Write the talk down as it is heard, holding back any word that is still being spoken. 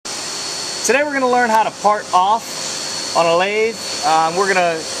Today we're going to learn how to part off on a lathe. We're going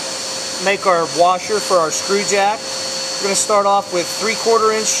to make our washer for our screw jack. We're going to start off with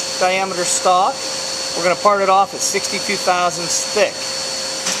 3/4 inch diameter stock. We're going to part it off at 62 thousandths thick.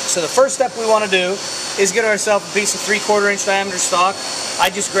 So the first step we want to do is get ourselves a piece of 3/4 inch diameter stock. I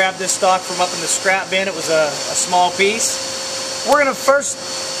just grabbed this stock from up in the scrap bin. It was a small piece. First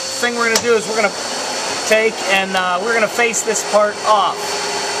thing we're going to do is we're going to take and we're going to face this part off.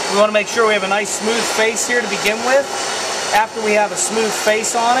 We want to make sure we have a nice smooth face here to begin with. After we have a smooth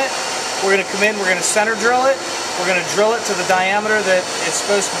face on it, we're going to come in, we're going to center drill it. We're going to drill it to the diameter that it's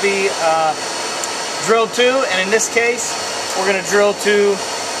supposed to be drilled to, and in this case, we're going to drill to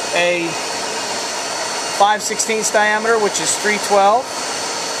a 5/16 diameter, which is 3/12,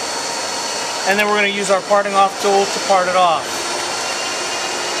 and then we're going to use our parting off tool to part it off.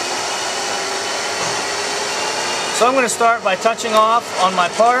 So I'm going to start by touching off on my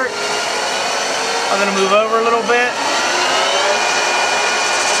part. I'm going to move over a little bit.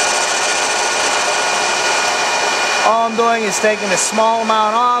 All I'm doing is taking a small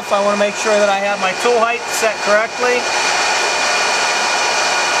amount off. I want to make sure that I have my tool height set correctly.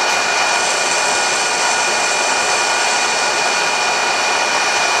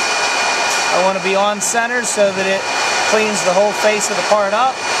 I want to be on center so that it cleans the whole face of the part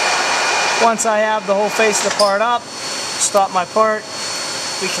up. Once I have the whole face of the part up, stop my part,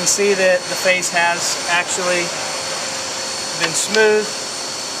 we can see that the face has actually been smooth.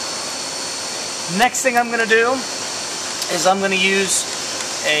 Next thing I'm going to do is I'm going to use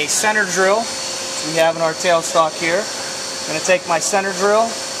a center drill we have in our tailstock here. I'm going to take my center drill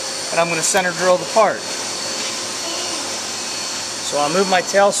and I'm going to center drill the part. So I'll move my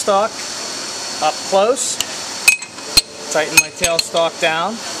tailstock up close, tighten my tailstock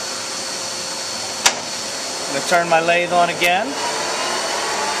down. I'm going to turn my lathe on again.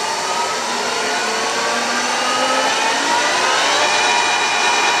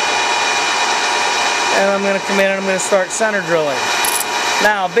 And I'm going to come in and I'm going to start center drilling.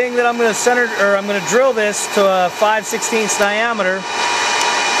 Now, being that I'm going to drill this to a 5/16 diameter,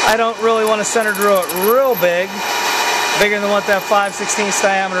 I don't really want to center drill it real big, bigger than what that 5/16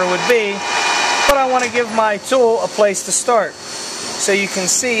 diameter would be, but I want to give my tool a place to start. So you can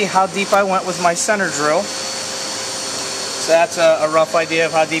see how deep I went with my center drill. So that's a rough idea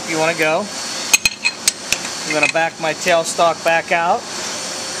of how deep you want to go. I'm going to back my tailstock back out.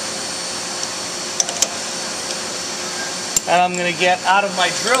 And I'm going to get out of my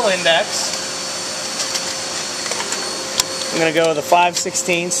drill index. I'm going to go with a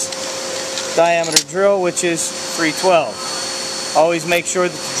 5/16 diameter drill, which is 3/12. Always make sure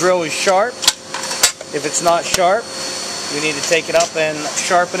that the drill is sharp. If it's not sharp, we need to take it up and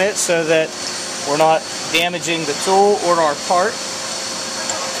sharpen it so that we're not damaging the tool or our part.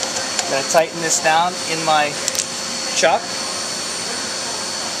 I'm going to tighten this down in my chuck.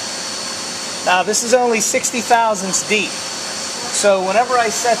 Now this is only 60 thousandths deep. So whenever I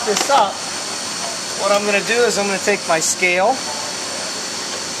set this up, what I'm going to do is I'm going to take my scale.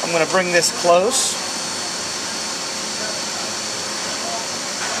 I'm going to bring this close.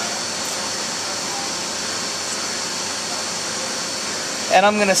 And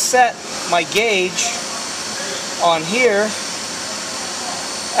I'm going to set my gauge on here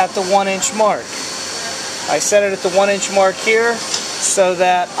at the 1-inch mark. I set it at the 1-inch mark here so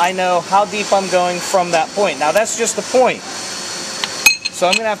that I know how deep I'm going from that point. Now that's just the point. So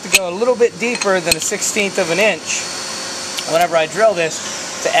I'm going to have to go a little bit deeper than a 1/16 of an inch whenever I drill this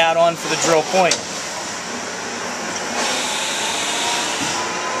to add on for the drill point.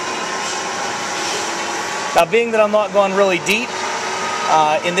 Now being that I'm not going really deep,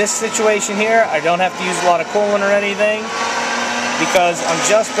 in this situation here, I don't have to use a lot of coolant or anything because I'm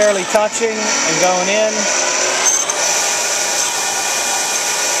just barely touching and going in.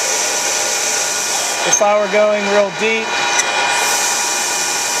 If I were going real deep,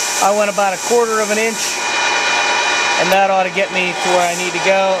 I went about 1/4 of an inch, and that ought to get me to where I need to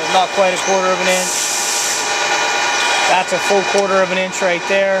go. Not quite 1/4 of an inch. That's a full 1/4 of an inch right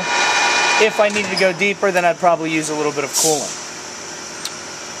there. If I needed to go deeper, then I'd probably use a little bit of coolant.